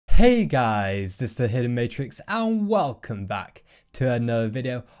Hey guys, this is the Hidden Matrix and welcome back to another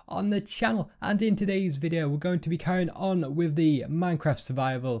video on the channel. And in today's video we're going to be carrying on with the Minecraft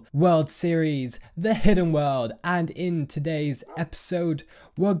Survival World Series, The Hidden World. And in today's episode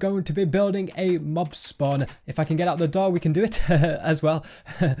we're going to be building a mob spawn. If I can get out the door we can do it as well.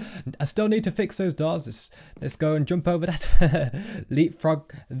 I still need to fix those doors. Let's go and jump over that,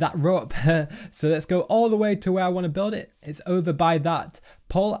 leapfrog that rope. So let's go all the way to where I want to build it. It's over by that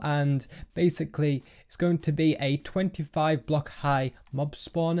pole, and basically it's going to be a 25 block high mob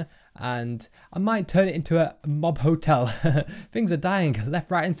spawn, and I might turn it into a mob hotel. Things are dying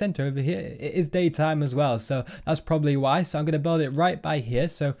left, right and center over here. It is daytime as well, so that's probably why. So I'm going to build it right by here.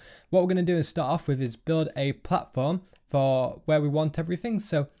 So what we're going to do is start off with is build a platform for where we want everything.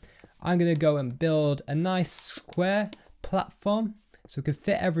 So I'm going to go and build a nice square platform so we can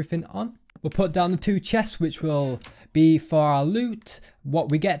fit everything on. We'll put down the two chests, which will be for our loot,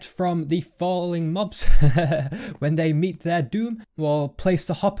 what we get from the falling mobs when they meet their doom. We'll place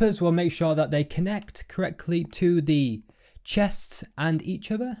the hoppers, we'll make sure that they connect correctly to the chests and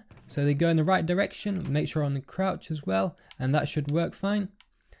each other, so they go in the right direction. Make sure on the crouch as well, and that should work fine.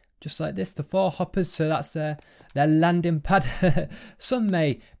 Just like this, the 4 hoppers, so that's their landing pad. Some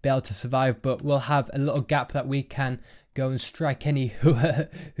may be able to survive, but we'll have a little gap that we can go and strike any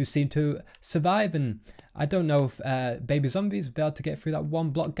who seem to survive. And I don't know if baby zombies will be able to get through that 1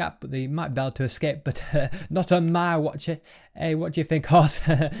 block gap, but they might be able to escape, but not on my watch. Hey, what do you think, horse?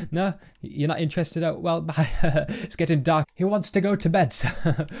 No? You're not interested? Oh, well, bye. It's getting dark. He wants to go to bed. So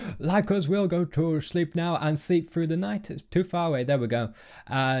like us, we'll go to sleep now and sleep through the night. It's too far away. There we go.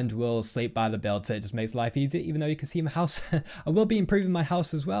 And we'll sleep by the build, so it just makes life easier, even though you can see my house. I will be improving my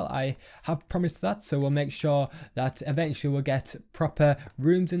house as well. I have promised that, so we'll make sure that eventually we'll get proper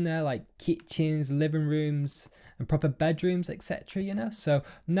rooms in there, like kitchens, living rooms and proper bedrooms, etc, you know. So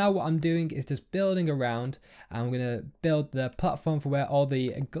now what I'm doing is just building around, and I'm going to build the platform for where all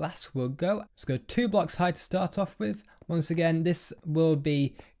the glass will go. Let's go 2 blocks high to start off with. Once again, this will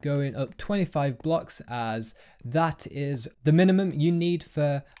be going up 25 blocks, as that is the minimum you need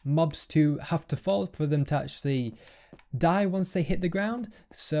for mobs to have to fall for them to actually die once they hit the ground.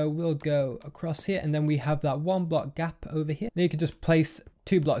 So we'll go across here, and then we have that 1 block gap over here. Then you can just place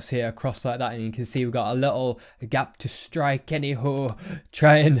 2 blocks here across like that, and you can see we've got a little gap to strike any who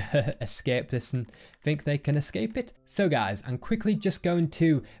try and escape this and think they can escape it. So guys, I'm quickly just going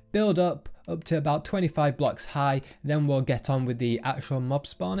to build up to about 25 blocks high, then we'll get on with the actual mob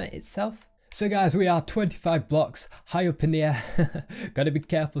spawner itself. So guys, we are 25 blocks high up in the air. Gotta be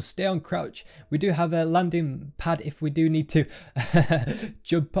careful, stay on crouch. We do have a landing pad if we do need to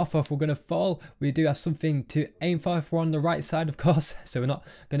jump off if we're gonna fall. We do have something to aim for if we're on the right side, of course, so we're not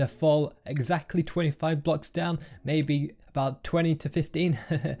gonna fall exactly 25 blocks down, maybe about 20 to 15.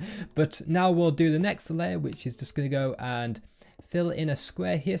 But now we'll do the next layer, which is just gonna go and fill in a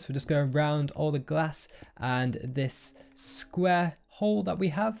square here. So we're just going around all the glass and this square hole that we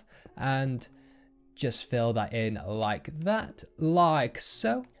have, and just fill that in like that, like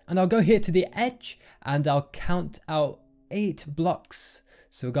so. And I'll go here to the edge and I'll count out 8 blocks.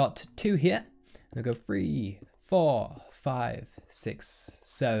 So we've got 2 here, and I'll go 3, 4, 5, 6,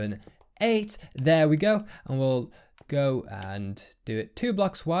 7, 8. There we go. And we'll go and do it 2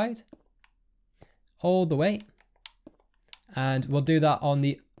 blocks wide all the way. And we'll do that on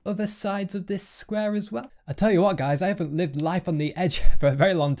the other sides of this square as well. I tell you what guys, I haven't lived life on the edge for a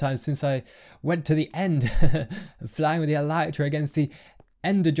very long time, since I went to the end flying with the Elytra against the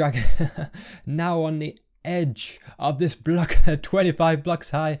Ender Dragon. Now on the edge of this block, 25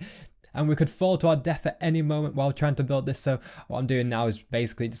 blocks high, and we could fall to our death at any moment while trying to build this. So what I'm doing now is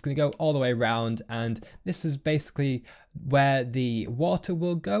basically just going to go all the way around, and this is basically where the water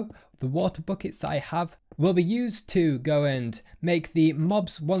will go. The water buckets that I have will be used to go and make the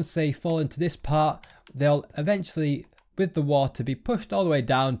mobs, once they fall into this part, they'll eventually, with the water, be pushed all the way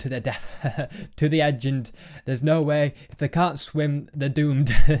down to their death, to the edge, and there's no way, if they can't swim, they're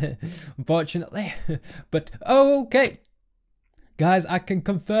doomed, unfortunately. But okay. Guys, I can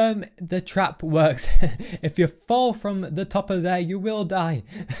confirm the trap works. If you fall from the top of there, you will die.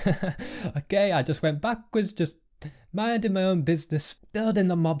 Okay, I just went backwards, just minding my own business, building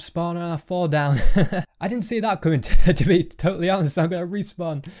the mob spawner, and I fall down. I didn't see that coming, to be totally honest. I'm going to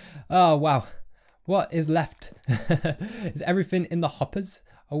respawn. Oh, wow. What is left? Is everything in the hoppers?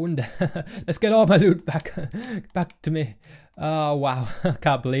 I wonder. Let's get all my loot back to me. Oh wow, I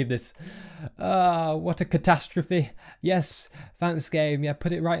can't believe this. What a catastrophe. Yes, thanks game. Yeah,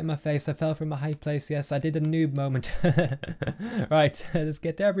 put it right in my face. I fell from a high place. Yes, I did a noob moment. Right, let's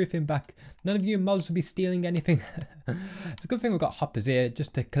get everything back. None of you mobs will be stealing anything. It's a good thing we've got hoppers here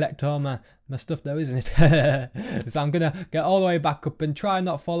just to collect all my stuff though, isn't it? So I'm gonna get all the way back up and try and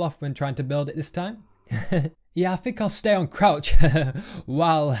not fall off when trying to build it this time. Yeah, I think I'll stay on crouch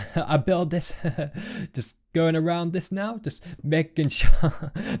while I build this. Just going around this now, just making sure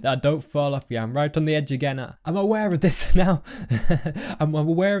that I don't fall off. Yeah, I'm right on the edge again. I'm aware of this now. I'm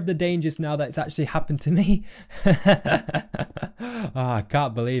aware of the dangers now that it's actually happened to me. Oh, I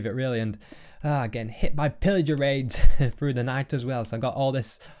can't believe it really. And getting hit by pillager raids through the night as well. So I got all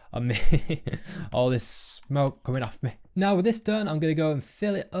this on me, all this smoke coming off me. Now with this done, I'm going to go and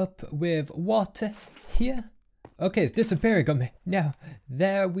fill it up with water here. Okay, it's disappearing on me. Now,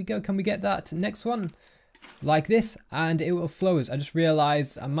 there we go. Can we get that next one? Like this, and it will flow. I just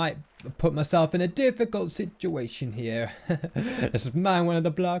realised I might put myself in a difficult situation here. Let's mine one of the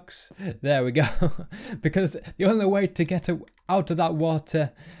blocks. There we go. Because the only way to get out of that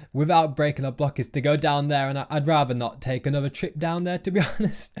water without breaking a block is to go down there, and I'd rather not take another trip down there, to be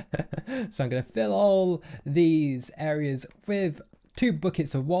honest. So I'm going to fill all these areas with 2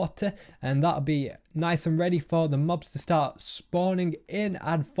 buckets of water, and that'll be nice and ready for the mobs to start spawning in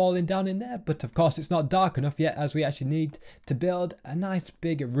and falling down in there. But of course it's not dark enough yet, as we actually need to build a nice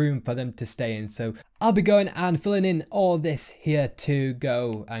big room for them to stay in. So I'll be going and filling in all this here to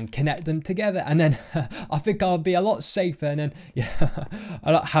go and connect them together, and then I think I'll be a lot safer, and then yeah,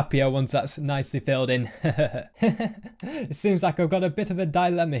 a lot happier once that's nicely filled in. It seems like I've got a bit of a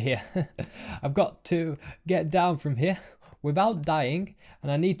dilemma here. I've got to get down from here without dying,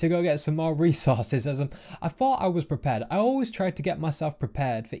 and I need to go get some more resources, as I thought I was prepared. I always try to get myself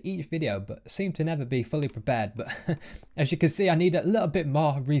prepared for each video, but seem to never be fully prepared. But as you can see, I need a little bit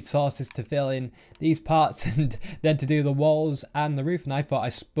more resources to fill in these parts, and then to do the walls and the roof. And I thought I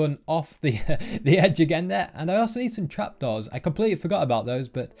spun off the edge again there. And I also need some trapdoors. I completely forgot about those,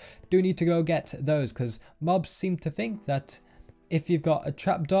 but do need to go get those, because mobs seem to think that if you've got a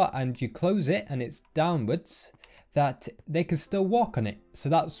trapdoor and you close it and it's downwards, that they can still walk on it. So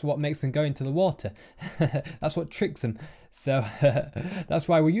that's what makes them go into the water. That's what tricks them. So that's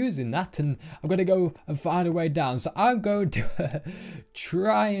why we're using that, and I'm going to go and find a way down. So I'm going to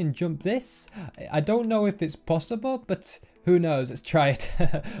try and jump this. I don't know if it's possible, but who knows, let's try it.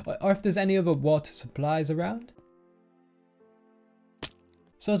 Or if there's any other water supplies around.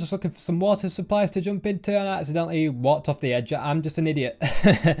 So just looking for some water supplies to jump into, and I accidentally walked off the edge. I'm just an idiot.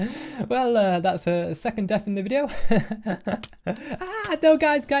 Well, that's a second death in the video. No,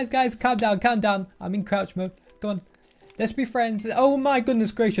 guys, calm down. I'm in crouch mode. Go on. Let's be friends. Oh my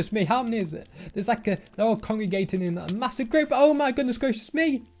goodness gracious me. How many is it? There's like they're all congregating in a massive group. Oh my goodness gracious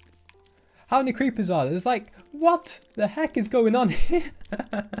me. How many creepers are there? There's like, what the heck is going on here?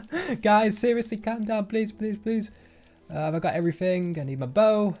 Guys, seriously, calm down, please. Have I got everything? I need my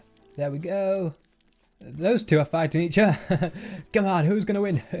bow. There we go. Those two are fighting each other. Come on, who's going to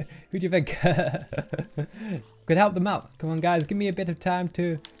win? Who do you think? Could help them out. Come on, guys, give me a bit of time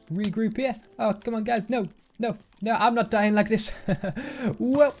to regroup here. Oh, come on, guys. No, I'm not dying like this.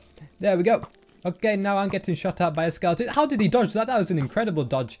 Whoa, there we go. Okay, now I'm getting shot at by a skeleton. How did he dodge that? That was an incredible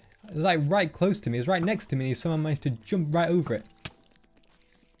dodge. It was like right close to me. It was right next to me, and someone managed to jump right over it.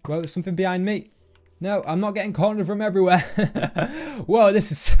 Whoa, there's something behind me. No, I'm not getting cornered from everywhere. Whoa,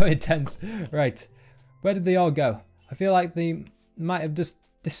 this is so intense. Right, where did they all go? I feel like they might have just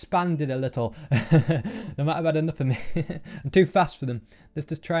disbanded a little. They might have had enough of me. I'm too fast for them. Let's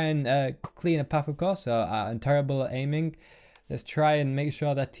just try and clean a path, of course. So I'm terrible at aiming. Let's try and make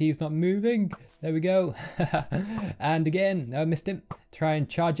sure that he's not moving. There we go. And again, no, I missed him. Try and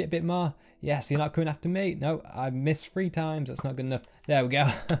charge it a bit more. Yes, you're not coming after me. No, I missed 3 times. That's not good enough. There we go.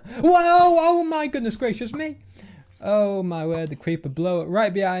 Whoa, oh my goodness gracious me. Oh my word, the creeper blew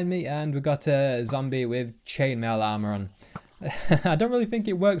right behind me, and we've got a zombie with chainmail armor on. I don't really think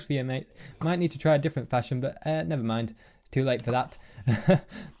it works for you, mate. Might need to try a different fashion, but never mind. It's too late for that.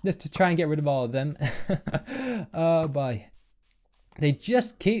 Just to try and get rid of all of them. Oh boy. They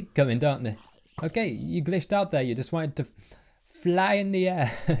just keep coming, don't they? Okay, you glitched out there. You just wanted to fly in the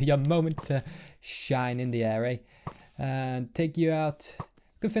air. Your moment to shine in the air, eh? And take you out.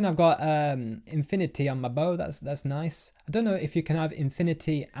 Good thing I've got infinity on my bow. That's nice. I don't know if you can have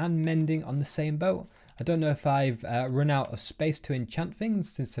infinity and mending on the same bow. I don't know if I've run out of space to enchant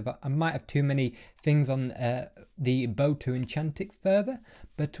things, since I might have too many things on the bow to enchant it further,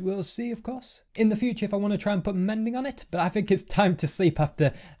 but we'll see, of course, in the future if I want to try and put mending on it. But I think it's time to sleep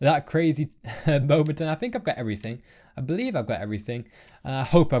after that crazy moment, and I think I've got everything. I believe I've got everything, and I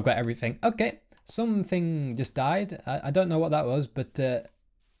hope I've got everything. Okay, something just died. I don't know what that was, but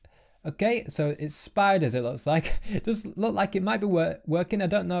okay, so it's spiders, it looks like. It does look like it might be working. I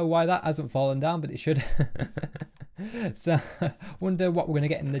don't know why that hasn't fallen down, but it should. So, wonder what we're going to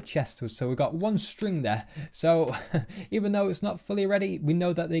get in the chest. So we've got one string there. So, even though it's not fully ready, we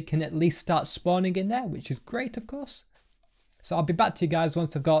know that they can at least start spawning in there, which is great, of course. So I'll be back to you guys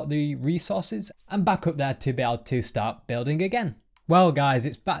once I've got the resources and back up there to be able to start building again. Well guys,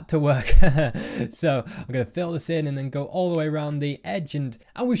 it's back to work. So I'm going to fill this in and then go all the way around the edge, and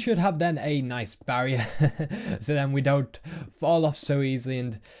we should have then a nice barrier so then we don't fall off so easily.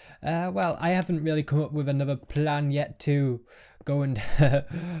 And well, I haven't really come up with another plan yet to go and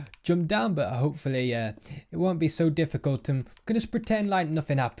jump down, but hopefully it won't be so difficult. I'm going to just pretend like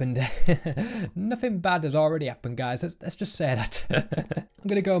nothing happened. Nothing bad has already happened, guys. Let's just say that. I'm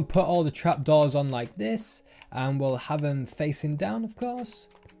going to go and put all the trapdoors on like this, and we'll have them facing down, of course,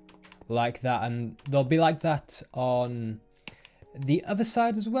 like that, and they'll be like that on the other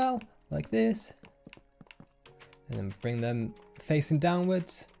side as well, like this, and then bring them facing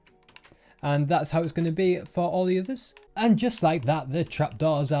downwards. And that's how it's going to be for all the others. And just like that, the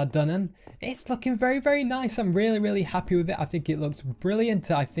trapdoors are done, and it's looking very, very nice. I'm really, really happy with it. I think it looks brilliant.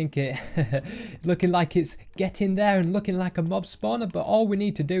 I think it's looking like it's getting there and looking like a mob spawner. But all we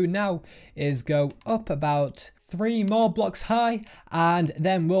need to do now is go up about 3 more blocks high, and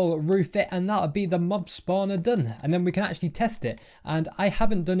then we'll roof it, and that'll be the mob spawner done. And then we can actually test it. And I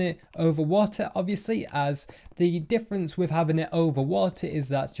haven't done it over water, obviously, as the difference with having it over water is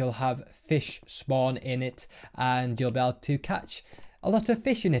that you'll have fish spawn in it, and you'll be able to catch a lot of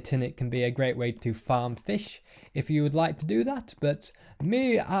fish in it, and it can be a great way to farm fish if you would like to do that. But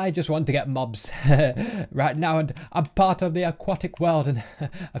me, I just want to get mobs right now, and I'm part of the aquatic world, and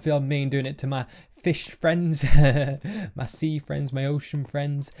I feel mean doing it to my fish friends, my sea friends, my ocean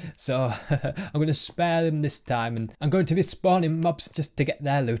friends. So I'm going to spare them this time, and I'm going to be spawning mobs just to get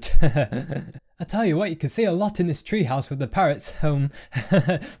their loot. I tell you what, you can see a lot in this treehouse with the parrots home.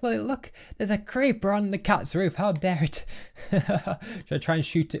 Look, there's a creeper on the cat's roof. How dare it? Should I try and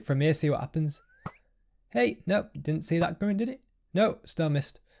shoot it from here, see what happens? Hey, nope, didn't see that going, did it? No, still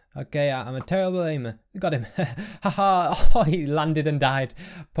missed. Okay, I'm a terrible aimer. We got him. Haha, oh, he landed and died.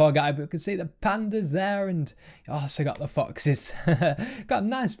 Poor guy, but you can see the pandas there, and also got the foxes. Got a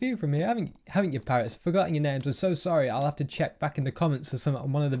nice view from here, haven't you, parrots? Forgotten your names, I'm so sorry. I'll have to check back in the comments or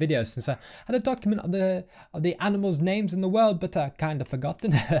on one of the videos, since I had a document of the animals' names in the world, but I kind of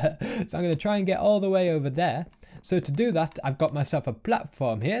forgotten. So I'm going to try and get all the way over there. So to do that, I've got myself a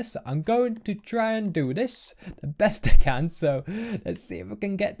platform here, so I'm going to try and do this the best I can. So let's see if I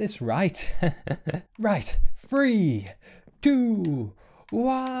can get this right. Right, 3, 2,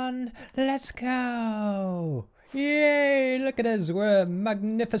 1, let's go! Yay, look at us, we're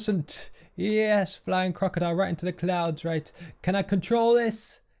magnificent. Yes, flying crocodile right into the clouds, right? Can I control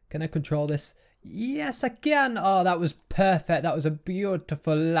this? Can I control this? Yes, I can. Oh, that was perfect. That was a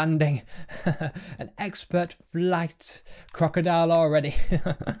beautiful landing. An expert flight crocodile already.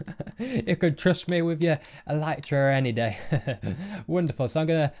 You could trust me with your elytra any day. Wonderful. So I'm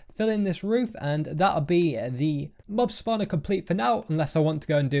going to fill in this roof, and that'll be the mob spawner complete for now, unless I want to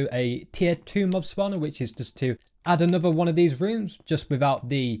go and do a tier 2 mob spawner, which is just to add another one of these rooms, just without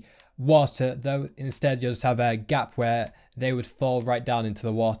the water, though. Instead, you'll just have a gap where they would fall right down into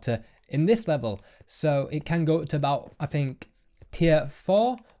the water in this level. So it can go to about, I think, tier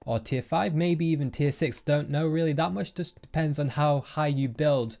 4 or tier 5, maybe even tier 6. Don't know really that much, just depends on how high you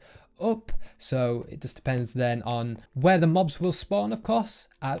build up. So it just depends then on where the mobs will spawn, of course,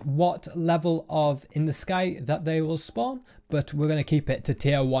 at what level of in the sky that they will spawn. But we're going to keep it to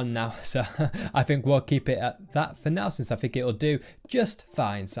tier 1 now, so I think we'll keep it at that for now, since I think it'll do just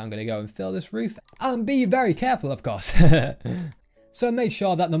fine. So I'm going to go and fill this roof, and be very careful, of course. So I made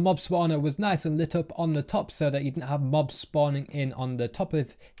sure that the mob spawner was nice and lit up on the top, so that you didn't have mobs spawning in on the top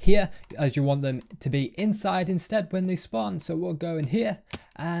of here, as you want them to be inside instead when they spawn. So we'll go in here,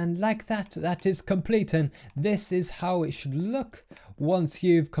 and like that, that is complete, and this is how it should look once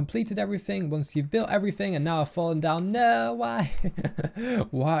you've completed everything, once you've built everything and now I've fallen down. No, why?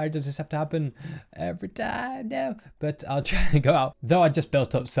 Why does this have to happen every time? No, but I'll try and go out. Though I just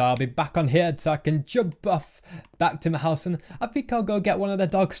built up, so I'll be back on here so I can jump off back to my house, and I think I'll go get one of the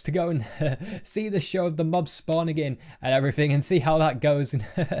dogs to go and see the show of the mobs spawning in and everything and see how that goes.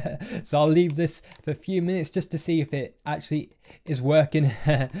 So I'll leave this for a few minutes just to see if it actually is working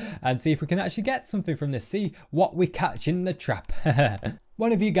and see if we can actually get something from this, see what we catch in the trap.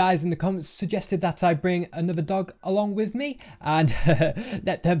 One of you guys in the comments suggested that I bring another dog along with me and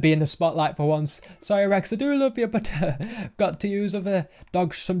let them be in the spotlight for once. Sorry Rex, I do love you, but got to use other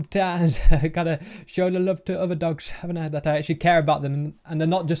dogs sometimes. Gotta show the love to other dogs, haven't I? That I actually care about them and they're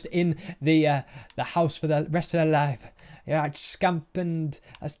not just in the house for the rest of their life. Yeah, Scamp and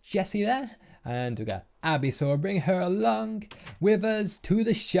that's Jessie there. And we got Abby, so we'll bring her along with us to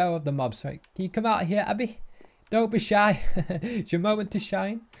the show of the mobs. Right, can you come out here, Abby? Don't be shy. It's your moment to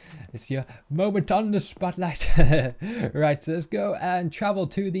shine. It's your moment on the spotlight. Right, so let's go and travel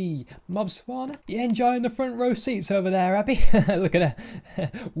to the mob spawner. You enjoying the front row seats over there, Abby? Look at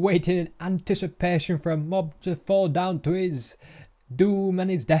her, waiting in anticipation for a mob to fall down to his doom and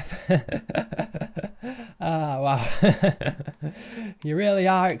his death. Ah, wow. You really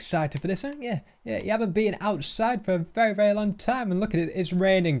are excited for this, aren't you? Yeah, you haven't been outside for a very, very long time, and look at it, it's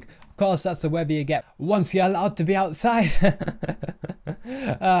raining. Of course, that's the weather you get once you're allowed to be outside.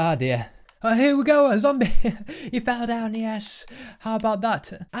 Ah, dear. Oh, here we go, a zombie. He fell down, yes. How about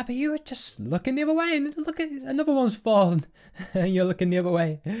that? Abby, you were just looking the other way, and look at another one's fallen. You're looking the other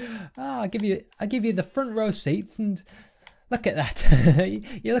way. Ah, I'll give you the front row seats, and look at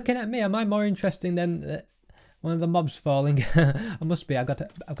that. You're looking at me. Am I more interesting than one of the mobs falling? I must be. I've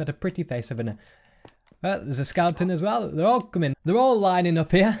got a pretty face over there. Well, there's a skeleton as well. They're all coming. They're all lining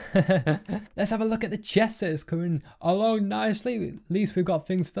up here. Let's have a look at the chest. It's coming along nicely. At least we've got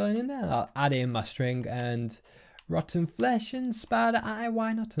things filling in there. I'll add in my string and rotten flesh and spider eye.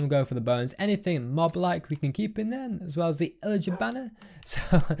 Why not? And go for the bones. Anything mob-like we can keep in there, as well as the illager banner.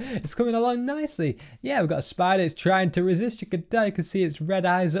 So it's coming along nicely. Yeah, we've got a spider. It's trying to resist. You can tell. You can see its red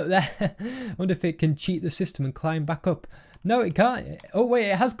eyes up there. I wonder if it can cheat the system and climb back up. No, it can't. Oh wait,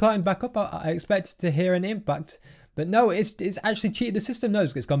 it has climbed back up. I expected to hear an impact, but no, it's actually cheated the system. No,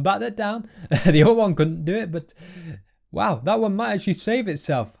 it's gone back down. The other one couldn't do it, but wow, that one might actually save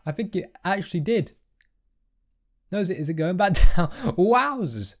itself. I think it actually did. No, is it going back down?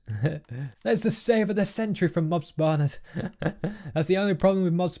 Wowzers! That's the save of the century from mob spawners. That's the only problem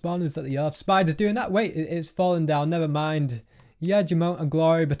with mob spawners, that you have spiders doing that. Wait, it's fallen down. Never mind. You had your moment of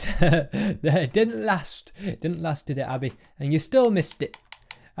glory, but it didn't last. It didn't last, did it, Abby? And you still missed it.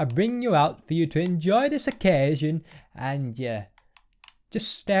 I bring you out for you to enjoy this occasion, and yeah,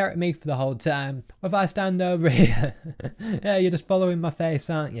 just stare at me for the whole time. Or if I stand over here, yeah, you're just following my face,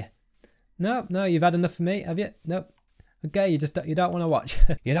 aren't you? No, you've had enough of me, have you? Nope. Okay, you don't want to watch.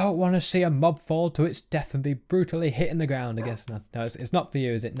 You don't want to see a mob fall to its death and be brutally hit in the ground, I guess. No, it's not for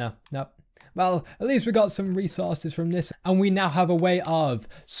you, is it? No. Well, at least we got some resources from this, and we now have a way of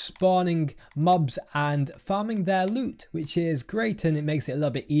spawning mobs and farming their loot, which is great, and it makes it a little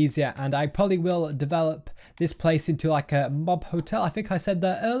bit easier. And I probably will develop this place into like a mob hotel. I think I said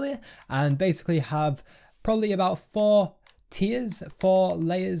that earlier, and basically have probably about 4 tiers, 4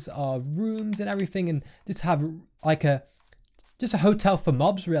 layers of rooms and everything, and just have like just a hotel for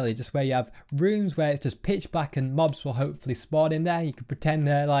mobs, really, just where you have rooms where it's just pitch black and mobs will hopefully spawn in there. You can pretend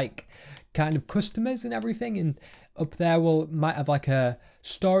they're like kind of customers and everything, and up there might have like a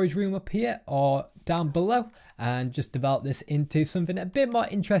storage room up here or down below, and just develop this into something a bit more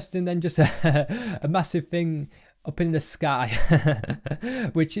interesting than just a massive thing up in the sky.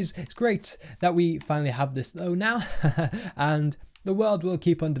 Which is, it's great that we finally have this though now. And the world will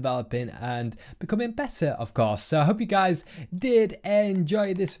keep on developing and becoming better, of course. So I hope you guys did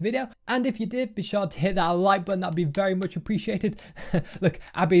enjoy this video. And if you did, be sure to hit that like button. That'd be very much appreciated. Look,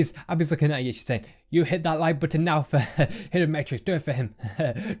 Abby's looking at you. She's saying, you hit that like button now for Hidden Matrix. Do it for him.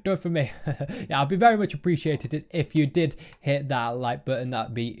 Do it for me. Yeah, I'd be very much appreciated if you did hit that like button.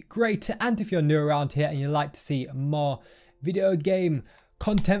 That'd be great. And if you're new around here and you'd like to see more video game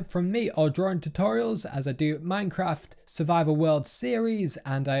content from me or drawing tutorials, as I do Minecraft Survival World series,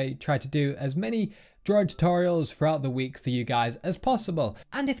 and I try to do as many drawing tutorials throughout the week for you guys as possible.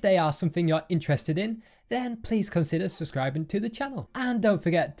 And if they are something you're interested in, then please consider subscribing to the channel. And don't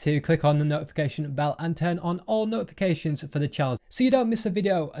forget to click on the notification bell and turn on all notifications for the channel so you don't miss a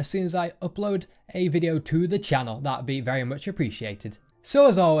video as soon as I upload a video to the channel. That'd be very much appreciated. So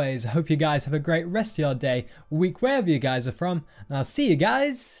as always, I hope you guys have a great rest of your day, week, wherever you guys are from, and I'll see you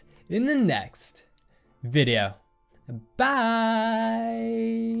guys in the next video.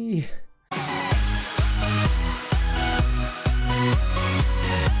 Bye!